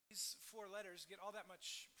letters get all that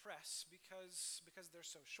much press because they're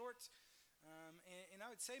so short. And I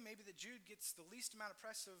would say maybe that Jude gets the least amount of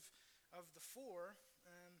press of the four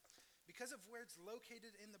because of where it's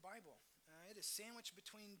located in the Bible. It is sandwiched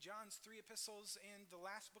between John's 3 epistles and the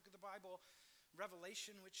last book of the Bible,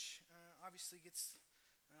 Revelation, which obviously gets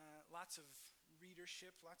lots of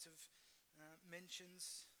readership, lots of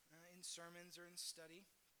mentions in sermons or in study.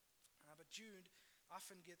 But Jude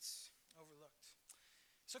often gets overlooked.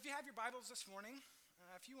 So if you have your Bibles this morning,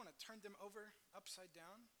 if you want to turn them over upside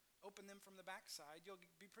down, open them from the back side, you'll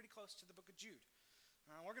be pretty close to the book of Jude.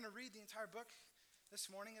 We're going to read the entire book this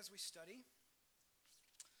morning as we study.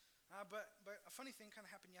 But a funny thing kind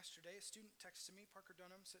of happened yesterday. A student texted me, Parker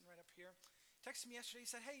Dunham, sitting right up here, texted me yesterday.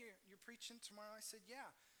 He said, "Hey, you're preaching tomorrow?" I said,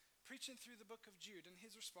 "Yeah, preaching through the book of Jude." And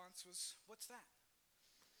his response was, "What's that?"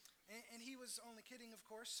 And he was only kidding, of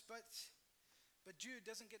course, but Jude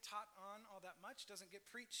doesn't get taught on all that much, doesn't get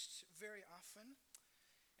preached very often.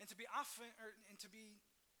 And to be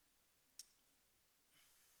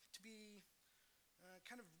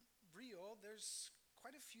kind of real, there's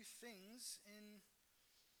quite a few things in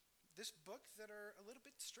this book that are a little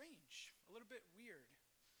bit strange, a little bit weird.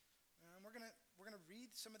 We're gonna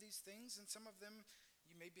read some of these things, and some of them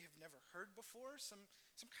you maybe have never heard before, some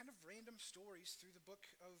kind of random stories through the book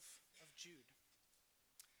of Jude.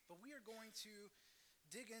 But we are going to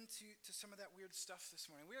dig into some of that weird stuff this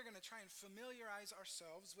morning. We are going to try and familiarize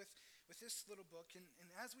ourselves with this little book, and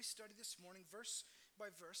as we study this morning, verse by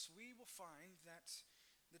verse, we will find that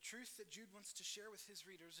the truth that Jude wants to share with his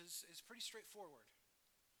readers is pretty straightforward.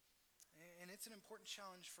 And it's an important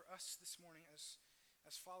challenge for us this morning as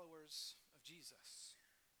followers of Jesus.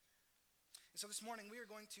 And so this morning we are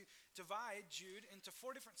going to divide Jude into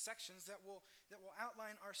 4 different sections that will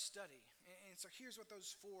outline our study. And so here's what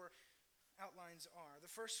those 4 outlines are.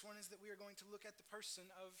 The first one is that we are going to look at the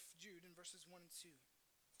person of Jude in verses 1 and 2.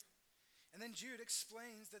 And then Jude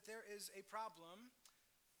explains that there is a problem,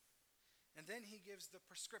 and then he gives the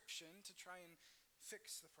prescription to try and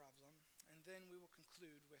fix the problem. And then we will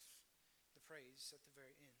conclude with the praise at the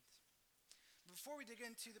very end. Before we dig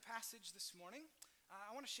into the passage this morning,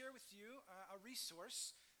 I want to share with you a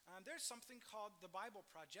resource. There's something called the Bible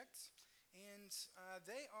Project, and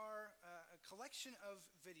they are a collection of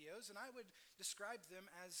videos, and I would describe them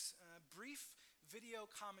as brief video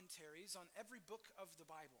commentaries on every book of the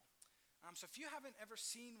Bible. So if you haven't ever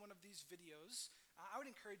seen one of these videos, I would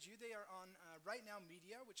encourage you. They are on Right Now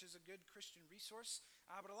Media, which is a good Christian resource,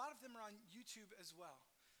 but a lot of them are on YouTube as well.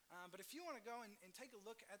 But if you want to go and take a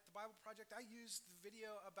look at the Bible Project, I used the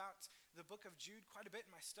video about the book of Jude quite a bit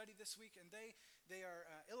in my study this week, and they are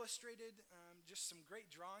illustrated, just some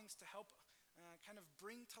great drawings to help kind of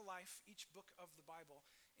bring to life each book of the Bible.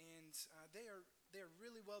 And they are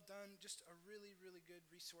really well done, just a really, really good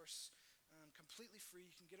resource, completely free.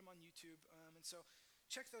 You can get them on YouTube. And so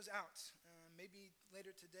check those out. Maybe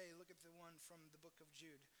later today, look at the one from the book of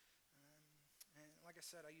Jude. And like I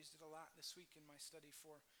said, I used it a lot this week in my study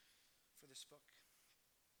for this book.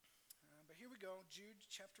 But here we go, Jude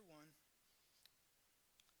chapter 1,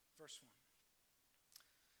 verse 1.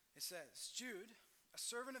 It says, "Jude, a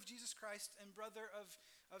servant of Jesus Christ and brother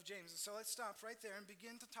of James." And so let's stop right there and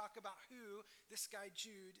begin to talk about who this guy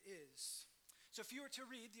Jude is. So if you were to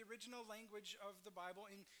read the original language of the Bible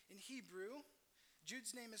in Hebrew,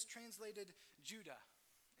 Jude's name is translated Judah.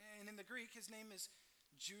 And in the Greek, his name is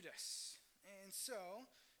Judas. And so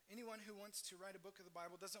anyone who wants to write a book of the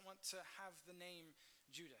Bible doesn't want to have the name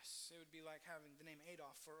Judas. It would be like having the name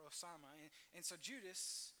Adolf or Osama. And so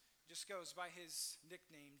Judas just goes by his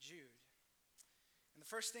nickname, Jude. And the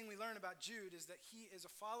first thing we learn about Jude is that he is a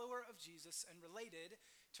follower of Jesus and related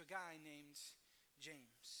to a guy named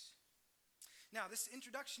James. Now, this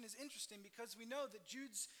introduction is interesting because we know that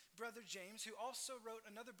Jude's brother James, who also wrote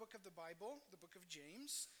another book of the Bible, the book of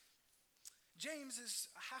James is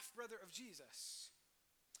a half-brother of Jesus,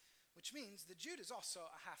 which means that Jude is also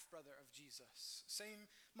a half-brother of Jesus. Same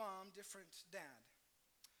mom, different dad.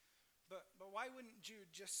 But why wouldn't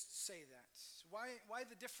Jude just say that? Why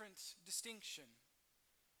the different distinction?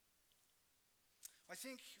 I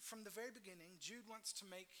think from the very beginning, Jude wants to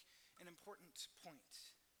make an important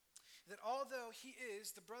point. That although he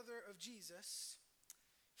is the brother of Jesus,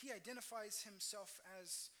 he identifies himself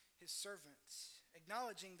as his servant,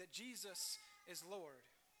 acknowledging that Jesus is Lord.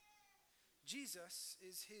 Jesus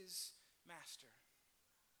is his master.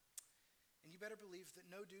 And you better believe that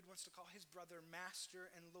no dude wants to call his brother master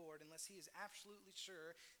and Lord unless he is absolutely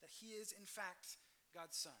sure that he is, in fact,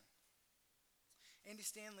 God's son. Andy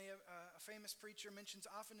Stanley, a famous preacher, mentions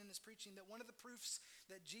often in his preaching that one of the proofs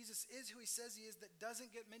that Jesus is who he says he is that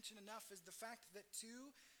doesn't get mentioned enough is the fact that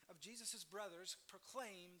 2 of Jesus' brothers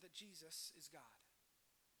proclaim that Jesus is God.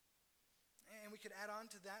 And we could add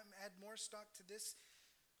on to that and add more stock to this,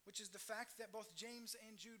 which is the fact that both James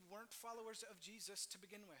and Jude weren't followers of Jesus to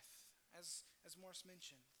begin with, as Morris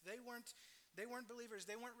mentioned. They weren't believers.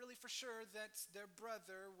 They weren't really for sure that their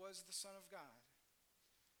brother was the Son of God.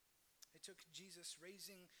 It took Jesus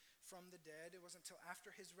raising from the dead. It wasn't until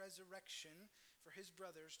after his resurrection for his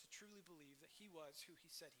brothers to truly believe that he was who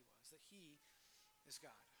he said he was, that he is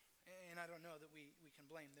God. And I don't know that we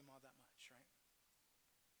can blame them all that much, right?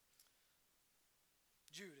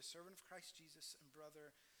 Jude, a servant of Christ Jesus and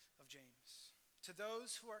brother of James. To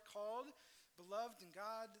those who are called, beloved in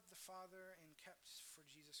God the Father, and kept for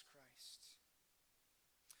Jesus Christ.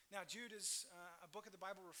 Now, Jude is a book of the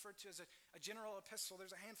Bible referred to as a general epistle.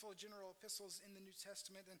 There's a handful of general epistles in the New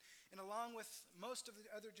Testament, and along with most of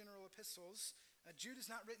the other general epistles, Jude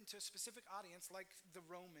is not written to a specific audience like the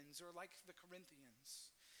Romans or like the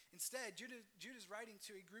Corinthians. Instead, Jude is writing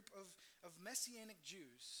to a group of Messianic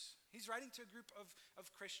Jews. He's writing to a group of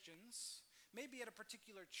Christians, maybe at a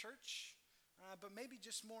particular church, but maybe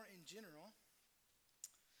just more in general.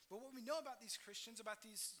 But what we know about these Christians, about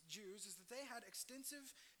these Jews, is that they had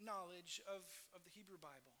extensive knowledge of the Hebrew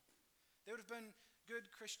Bible. They would have been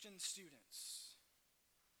good Christian students.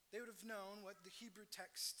 They would have known what the Hebrew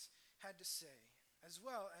text had to say, as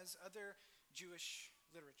well as other Jewish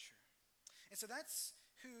literature. And so that's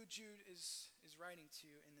who Jude is writing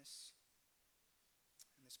to in this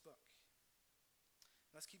book.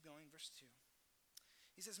 Let's keep going, verse 2.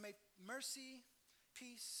 He says, "May mercy,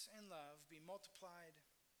 peace, and love be multiplied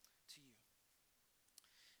to you."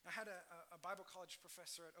 I had a Bible college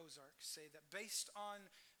professor at Ozark say that based on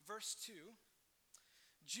verse 2,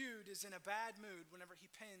 Jude is in a bad mood whenever he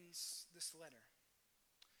pens this letter.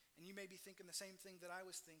 And you may be thinking the same thing that I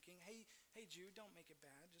was thinking. Hey Jude, don't make it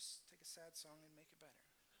bad. Just take a sad song and make it better.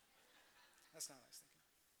 That's not what I was thinking.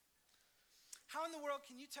 How in the world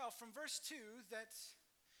can you tell from verse 2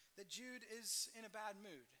 that Jude is in a bad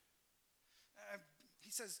mood?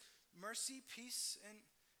 He says, mercy, peace,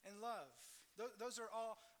 and love. Those are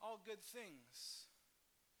all good things.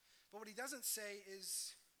 But what he doesn't say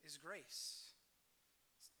is grace.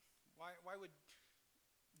 Why would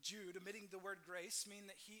Jude, omitting the word grace, mean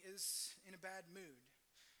that he is in a bad mood?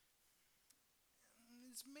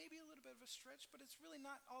 It's maybe a little bit of a stretch, but it's really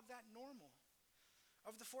not all that normal.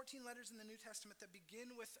 Of the 14 letters in the New Testament that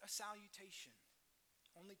begin with a salutation,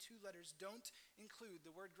 only 2 letters don't include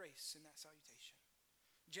the word grace in that salutation.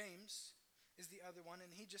 James is the other one,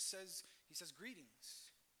 and he says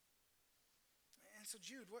greetings. And so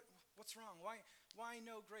Jude, what's wrong? Why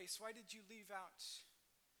no grace? Why did you leave out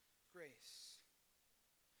grace?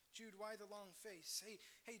 Jude, why the long face?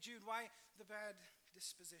 Hey Jude, why the bad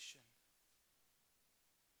disposition?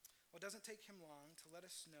 Well, it doesn't take him long to let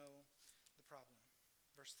us know the problem.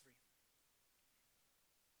 Verse 3.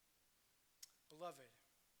 Beloved,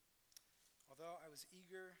 although I was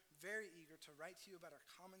very eager to write to you about our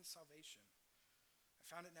common salvation, I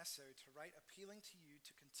found it necessary to write appealing to you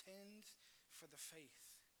to contend for the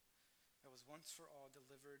faith that was once for all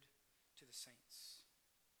delivered to the saints.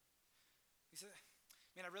 He said,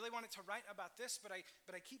 man, I really wanted to write about this, but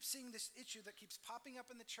I keep seeing this issue that keeps popping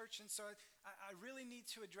up in the church, and so I really need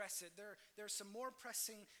to address it. There are some more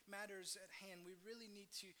pressing matters at hand. We really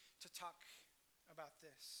need to talk about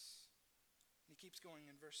this. And he keeps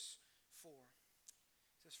going in verse 4.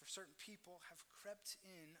 It says, for certain people have crept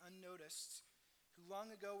in unnoticed, who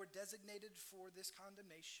long ago were designated for this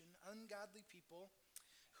condemnation, ungodly people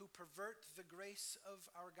who pervert the grace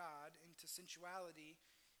of our God into sensuality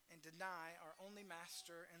and deny our only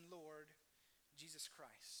Master and Lord, Jesus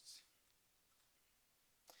Christ.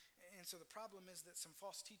 And so the problem is that some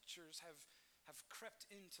false teachers have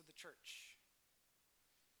crept into the church.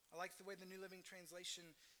 I like the way the New Living Translation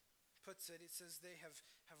puts it. It says they have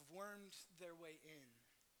wormed their way in.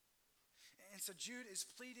 And so Jude is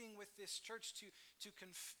pleading with this church to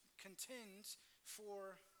contend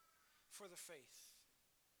for the faith.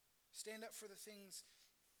 Stand up for the things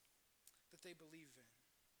that they believe in.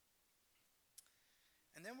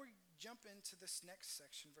 And then we jump into this next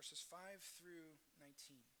section, verses 5 through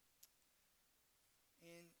 19.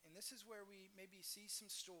 And this is where we maybe see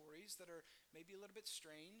some stories that are maybe a little bit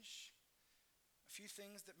strange, a few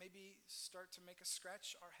things that maybe start to make us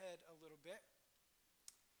scratch our head a little bit.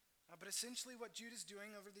 But essentially what Jude is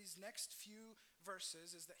doing over these next few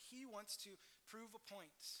verses is that he wants to prove a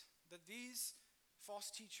point, that these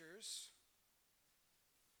false teachers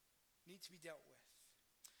need to be dealt with.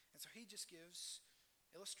 And so he just gives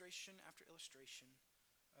illustration after illustration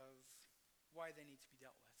of why they need to be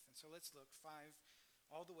dealt with. And so let's look 5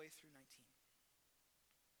 all the way through 19.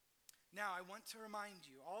 Now I want to remind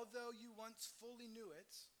you, although you once fully knew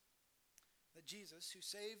it, that Jesus, who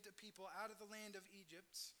saved a people out of the land of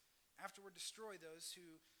Egypt, afterward destroyed those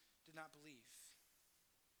who did not believe.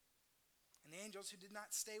 And the angels who did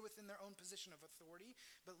not stay within their own position of authority,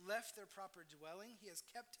 but left their proper dwelling, he has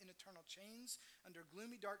kept in eternal chains under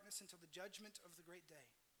gloomy darkness until the judgment of the great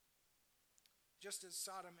day. Just as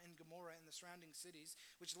Sodom and Gomorrah and the surrounding cities,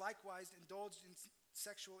 which likewise indulged in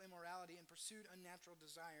sexual immorality and pursued unnatural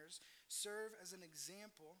desires, serve as an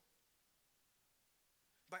example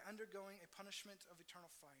by undergoing a punishment of eternal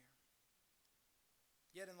fire.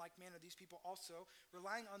 Yet in like manner, these people also,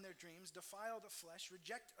 relying on their dreams, defile the flesh,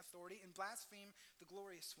 reject authority, and blaspheme the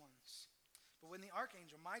glorious ones. But when the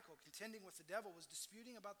archangel Michael, contending with the devil, was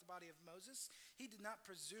disputing about the body of Moses, he did not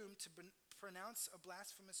presume to pronounce a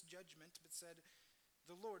blasphemous judgment, but said,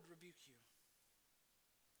 "The Lord rebuke you."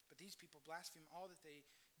 But these people blaspheme all that they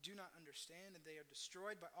do not understand, and they are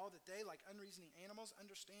destroyed by all that they, like unreasoning animals,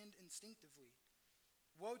 understand instinctively.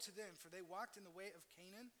 Woe to them, for they walked in the way of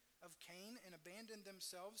Cain, and abandoned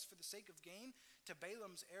themselves for the sake of gain to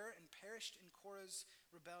Balaam's error, and perished in Korah's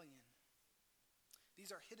rebellion.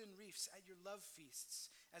 These are hidden reefs at your love feasts,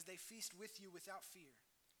 as they feast with you without fear.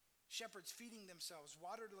 Shepherds feeding themselves,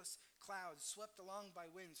 waterless clouds swept along by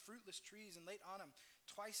winds, fruitless trees in late autumn,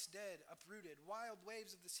 twice dead, uprooted, wild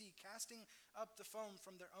waves of the sea casting up the foam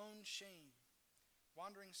from their own shame,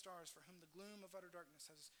 wandering stars for whom the gloom of utter darkness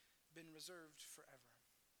has been reserved forever.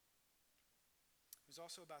 It was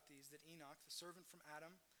also about these that Enoch, the servant from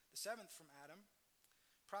Adam, the seventh from Adam,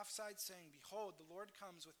 prophesied, saying, "Behold, the Lord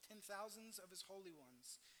comes with 10,000s of his holy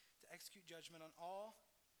ones to execute judgment on all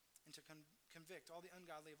and to convict all the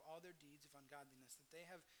ungodly of all their deeds of ungodliness that they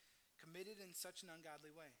have committed in such an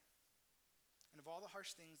ungodly way, and of all the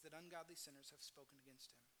harsh things that ungodly sinners have spoken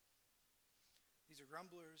against him. These are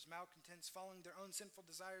grumblers, malcontents, following their own sinful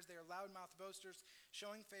desires. They are loudmouthed boasters,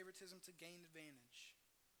 showing favoritism to gain advantage.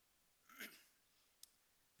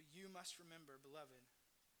 But you must remember, beloved,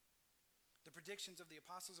 the predictions of the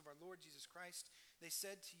apostles of our Lord Jesus Christ. They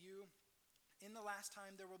said to you, in the last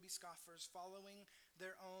time there will be scoffers following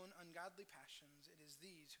their own ungodly passions. It is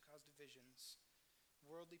these who cause divisions,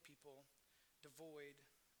 worldly people devoid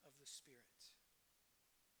of the Spirit."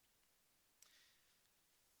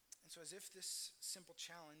 And so as if this simple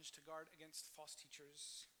challenge to guard against false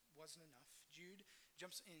teachers wasn't enough, Jude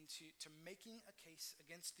jumps into making a case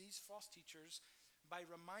against these false teachers by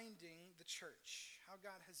reminding the church how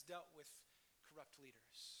God has dealt with corrupt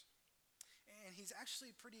leaders. And he's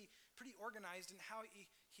actually pretty organized in how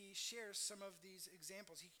he shares some of these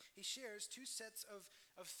examples. He shares two sets of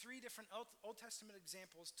three different Old Testament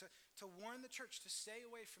examples to warn the church to stay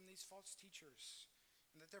away from these false teachers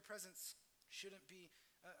and that their presence shouldn't be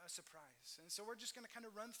a surprise. And so we're just going to kind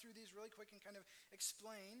of run through these really quick and kind of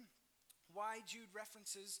explain why Jude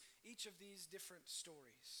references each of these different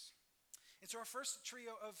stories. And so our first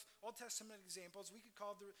trio of Old Testament examples we could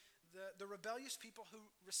call the rebellious people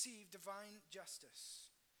who receive divine justice.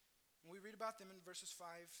 And we read about them in verses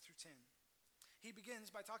 5 through 10. He begins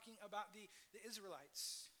by talking about the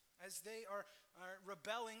Israelites as they are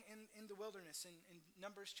rebelling in the wilderness in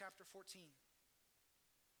Numbers chapter 14.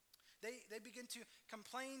 They begin to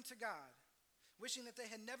complain to God, wishing that they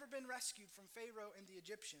had never been rescued from Pharaoh and the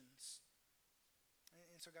Egyptians.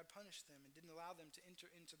 And so God punished them and didn't allow them to enter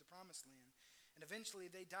into the promised land. And eventually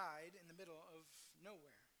they died in the middle of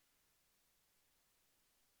nowhere.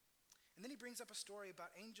 And then he brings up a story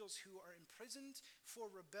about angels who are imprisoned for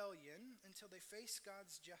rebellion until they face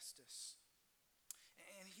God's justice.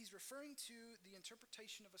 And he's referring to the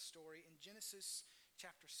interpretation of a story in Genesis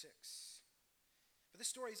chapter 6. But this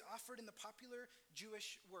story is offered in the popular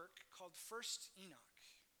Jewish work called First Enoch.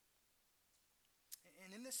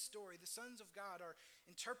 And in this story, the sons of God are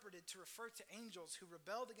interpreted to refer to angels who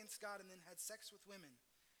rebelled against God and then had sex with women.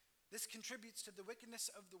 This contributes to the wickedness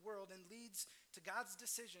of the world and leads to God's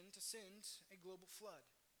decision to send a global flood.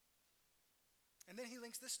 And then he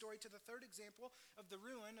links this story to the third example of the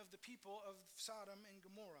ruin of the people of Sodom and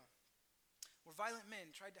Gomorrah, where violent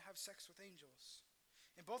men tried to have sex with angels.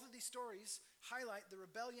 And both of these stories highlight the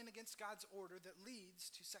rebellion against God's order that leads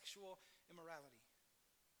to sexual immorality.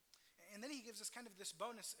 And then he gives us kind of this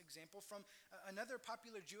bonus example from another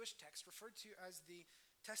popular Jewish text referred to as the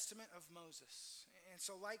Testament of Moses. And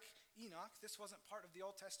so like Enoch, this wasn't part of the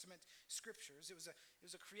Old Testament scriptures. It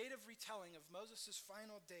was a creative retelling of Moses'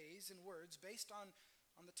 final days and words based on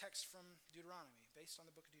the text from Deuteronomy, based on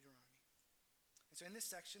the book of Deuteronomy. And so in this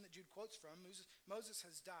section that Jude quotes from, Moses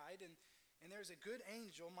has died, and there's a good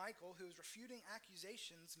angel, Michael, who is refuting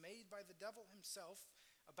accusations made by the devil himself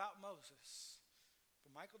about Moses.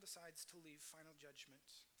 But Michael decides to leave final judgment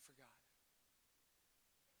for for God.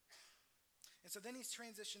 And so then he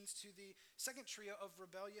transitions to the second trio of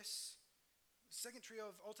Old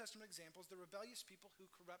Testament examples, the rebellious people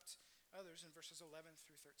who corrupt others in verses 11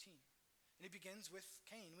 through 13. And he begins with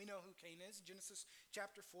Cain. We know who Cain is. Genesis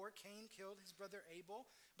chapter 4, Cain killed his brother Abel.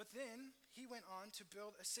 But then he went on to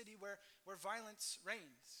build a city where violence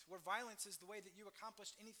reigns, where violence is the way that you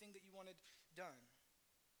accomplished anything that you wanted done.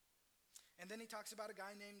 And then he talks about a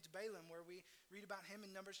guy named Balaam, where we read about him in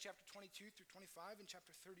Numbers chapter 22 through 25 and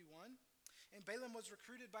chapter 31. And Balaam was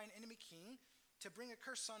recruited by an enemy king to bring a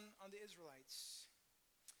curse on the Israelites.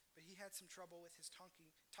 But he had some trouble with his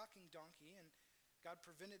talking donkey, and God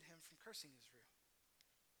prevented him from cursing Israel.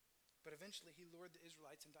 But eventually he lured the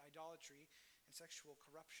Israelites into idolatry and sexual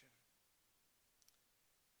corruption.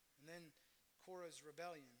 And then Korah's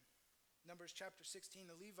rebellion. Numbers chapter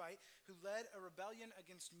 16, a Levite who led a rebellion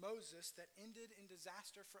against Moses that ended in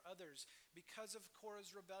disaster for others. Because of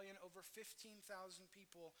Korah's rebellion, over 15,000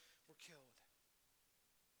 people were killed.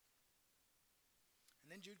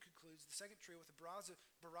 And then Jude concludes the second trio with a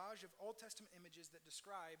barrage of Old Testament images that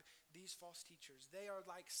describe these false teachers. They are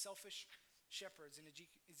like selfish shepherds in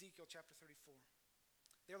Ezekiel chapter 34.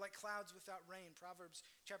 They're like clouds without rain, Proverbs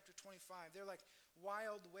chapter 25. They're like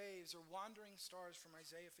wild waves or wandering stars from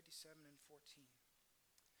Isaiah 57 and 14.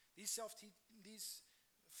 These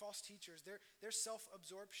false teachers, their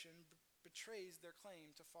self-absorption betrays their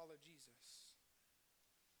claim to follow Jesus.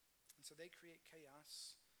 And so they create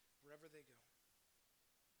chaos wherever they go.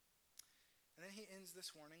 And then he ends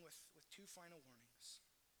this warning with two final warnings.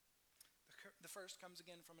 The first comes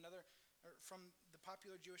again from the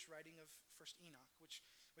popular Jewish writing of 1 Enoch, which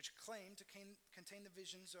claimed to contain the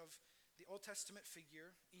visions of the Old Testament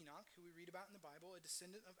figure Enoch, who we read about in the Bible, a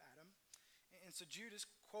descendant of Adam. And so Jude is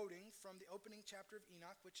quoting from the opening chapter of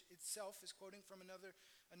Enoch, which itself is quoting from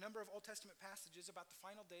a number of Old Testament passages about the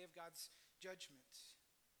final day of God's judgment.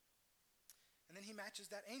 And then he matches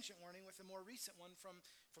that ancient warning with a more recent one from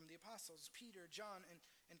the apostles, Peter, John,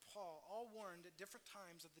 and Paul, all warned at different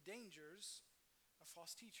times of the dangers of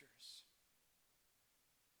false teachers.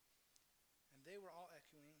 And they were all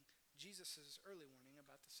echoing Jesus' early warning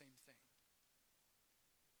about the same thing.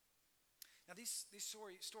 Now these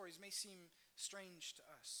stories may seem strange to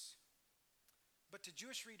us, but to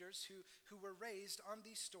Jewish readers who were raised on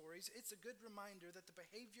these stories, it's a good reminder that the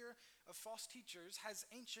behavior of false teachers has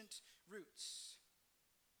ancient roots.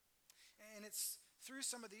 And it's through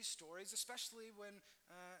some of these stories, especially when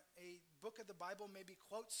a book of the Bible maybe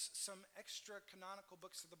quotes some extra canonical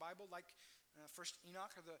books of the Bible, like First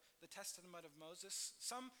Enoch or the Testament of Moses.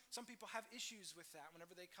 Some people have issues with that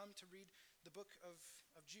whenever they come to read the book of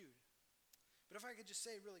Jude. But if I could just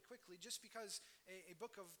say really quickly, just because a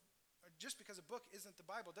book isn't the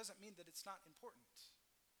Bible doesn't mean that it's not important.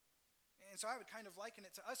 And so I would kind of liken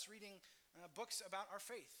it to us reading books about our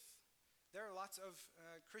faith. There are lots of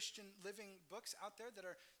Christian living books out there that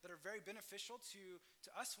are very beneficial to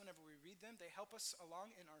us whenever we read them. They help us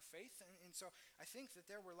along in our faith. And so I think that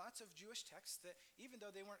there were lots of Jewish texts that, even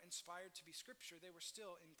though they weren't inspired to be scripture, they were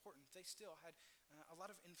still important. They still had a lot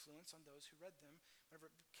of influence on those who read them whenever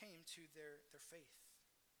it came to their faith.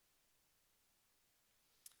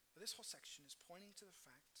 But this whole section is pointing to the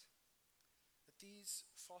fact that these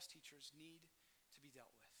false teachers need to be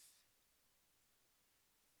dealt with.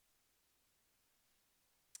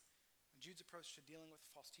 Jude's approach to dealing with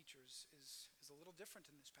false teachers is a little different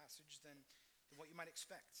in this passage than what you might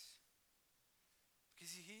expect.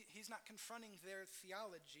 Because he's not confronting their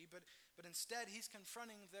theology, but instead he's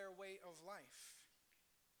confronting their way of life.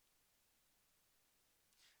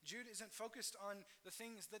 Jude isn't focused on the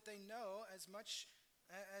things that they know as much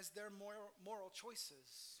as their moral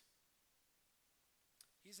choices.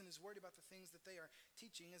 He isn't as worried about the things that they are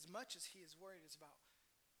teaching as much as he is worried about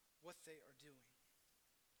what they are doing.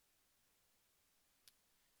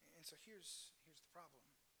 And so here's the problem.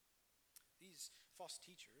 These false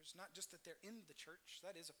teachers, not just that they're in the church,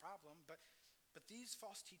 that is a problem, but these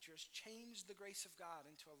false teachers change the grace of God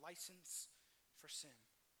into a license for sin.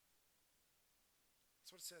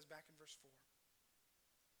 That's what it says back in verse 4.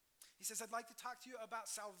 He says, I'd like to talk to you about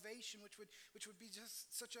salvation, which would be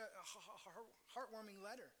just such a heartwarming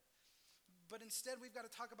letter. But instead, we've got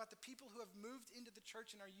to talk about the people who have moved into the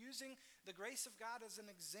church and are using the grace of God as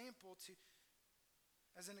an example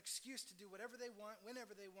as an excuse to do whatever they want,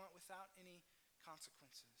 whenever they want, without any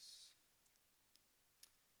consequences.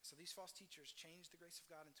 So these false teachers change the grace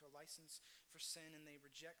of God into a license for sin, and they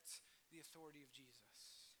reject the authority of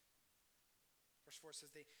Jesus. Verse 4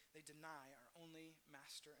 says they deny our only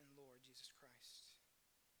Master and Lord, Jesus Christ.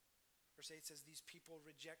 Verse 8 says these people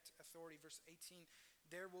reject authority. Verse 18,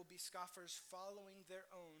 there will be scoffers following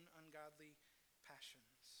their own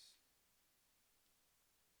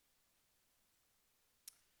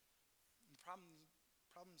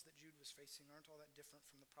problems that Jude was facing aren't all that different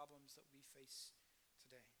from the problems that we face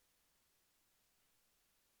today.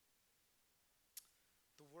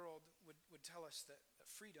 The world would tell us that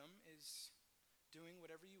freedom is doing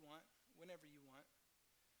whatever you want, whenever you want,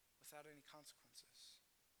 without any consequences.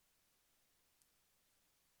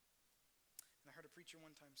 And I heard a preacher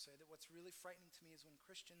one time say that what's really frightening to me is when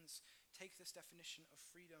Christians take this definition of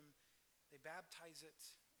freedom, they baptize it,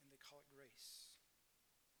 and they call it grace.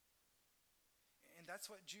 And that's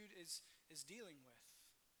what Jude is dealing with.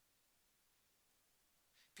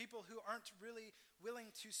 People who aren't really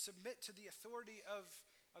willing to submit to the authority of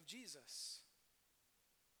Jesus.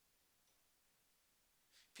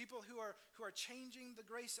 People who are changing the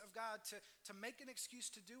grace of God to make an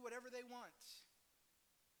excuse to do whatever they want.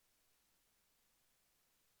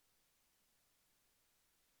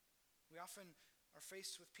 We often are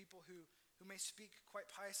faced with people who may speak quite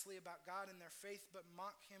piously about God and their faith, but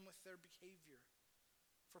mock him with their behavior.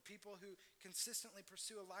 For people who consistently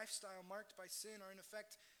pursue a lifestyle marked by sin are in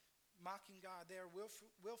effect mocking God. They are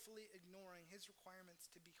willfully ignoring his requirements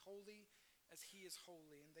to be holy as he is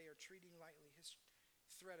holy, and they are treating lightly his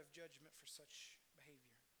threat of judgment for such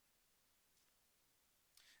behavior.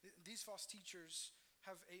 These false teachers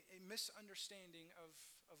have a misunderstanding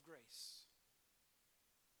of grace.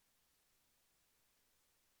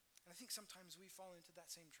 And I think sometimes we fall into that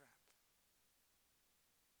same trap.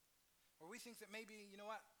 Or we think that maybe, you know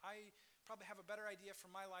what, I probably have a better idea for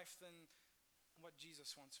my life than what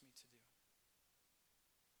Jesus wants me to do.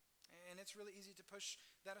 And it's really easy to push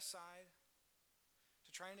that aside, to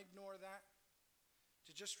try and ignore that,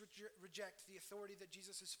 to just reject the authority that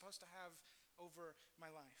Jesus is supposed to have over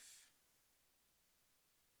my life.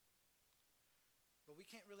 But we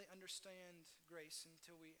can't really understand grace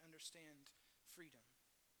until we understand freedom.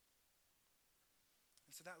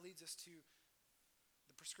 And so that leads us to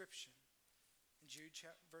the prescription in Jude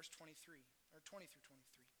verse 23, or 20 through 23.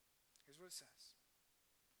 Here's what it says.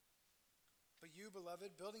 But you,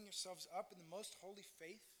 beloved, building yourselves up in the most holy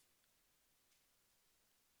faith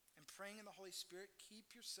and praying in the Holy Spirit, keep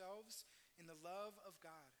yourselves in the love of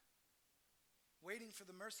God, waiting for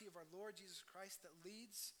the mercy of our Lord Jesus Christ that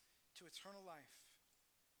leads to eternal life.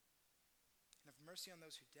 And have mercy on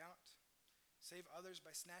those who doubt. Save others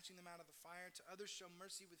by snatching them out of the fire. To others show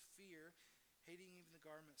mercy with fear, hating even the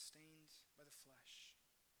garment stained by the flesh.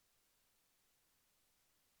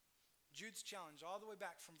 Jude's challenge all the way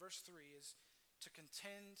back from verse 3 is to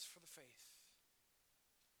contend for the faith.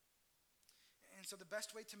 And so the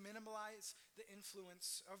best way to minimize the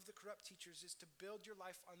influence of the corrupt teachers is to build your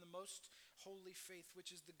life on the most holy faith,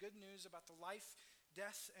 which is the good news about the life,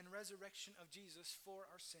 death, and resurrection of Jesus for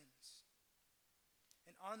our sins.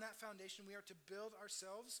 And on that foundation, we are to build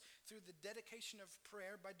ourselves through the dedication of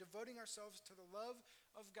prayer by devoting ourselves to the love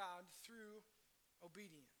of God through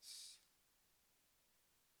obedience.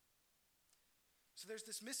 So there's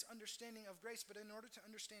this misunderstanding of grace, but in order to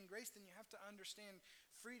understand grace, then you have to understand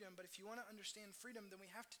freedom. But if you want to understand freedom, then we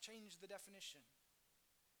have to change the definition.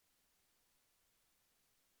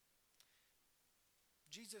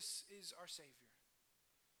 Jesus is our Savior.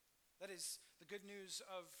 That is the good news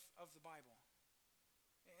of the Bible.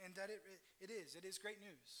 And that it is great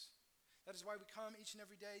news. That is why we come each and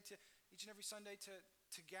every Sunday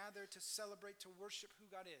to gather, to celebrate, to worship who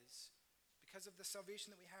God is, because of the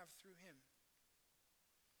salvation that we have through him.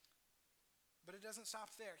 But it doesn't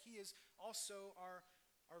stop there. He is also our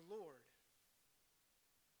Lord.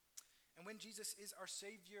 And when Jesus is our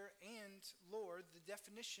Savior and Lord, the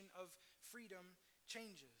definition of freedom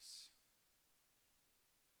changes.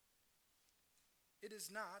 It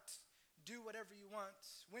is not do whatever you want,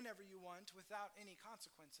 whenever you want, without any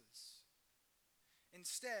consequences.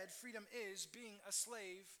 Instead, freedom is being a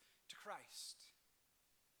slave to Christ.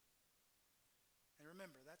 And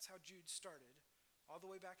remember, that's how Jude started, all the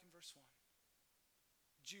way back in verse 1.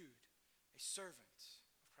 Jude, a servant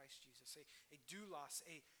of Christ Jesus, a doulos,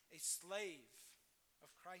 a slave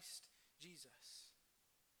of Christ Jesus.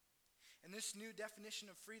 And this new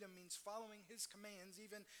definition of freedom means following his commands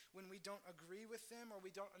even when we don't agree with them, or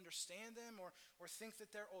we don't understand them, or think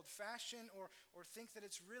that they're old-fashioned, or think that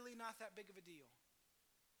it's really not that big of a deal.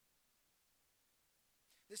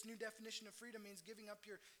 This new definition of freedom means giving up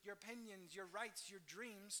your opinions, your rights, your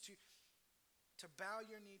dreams to bow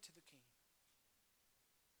your knee to the King.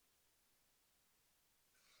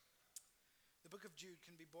 The book of Jude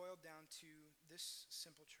can be boiled down to this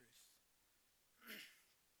simple truth.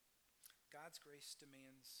 God's grace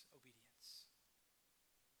demands obedience.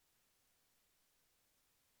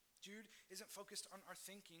 Jude isn't focused on our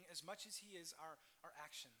thinking as much as he is our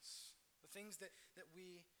actions, the things that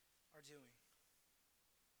we are doing.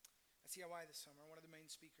 CIY this summer, one of the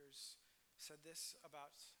main speakers said this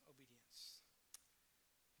about obedience.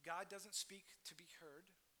 God doesn't speak to be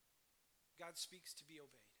heard. God speaks to be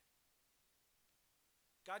obeyed.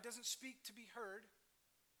 God doesn't speak to be heard.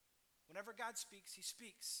 Whenever God speaks, he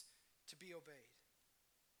speaks to be obeyed.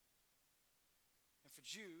 And for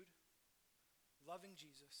Jude, loving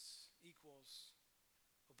Jesus equals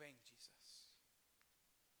obeying Jesus.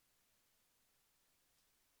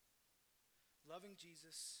 Loving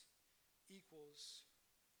Jesus equals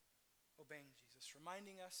obeying Jesus,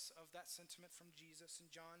 reminding us of that sentiment from Jesus in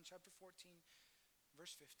John chapter 14,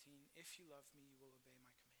 verse 15, if you love me, you will obey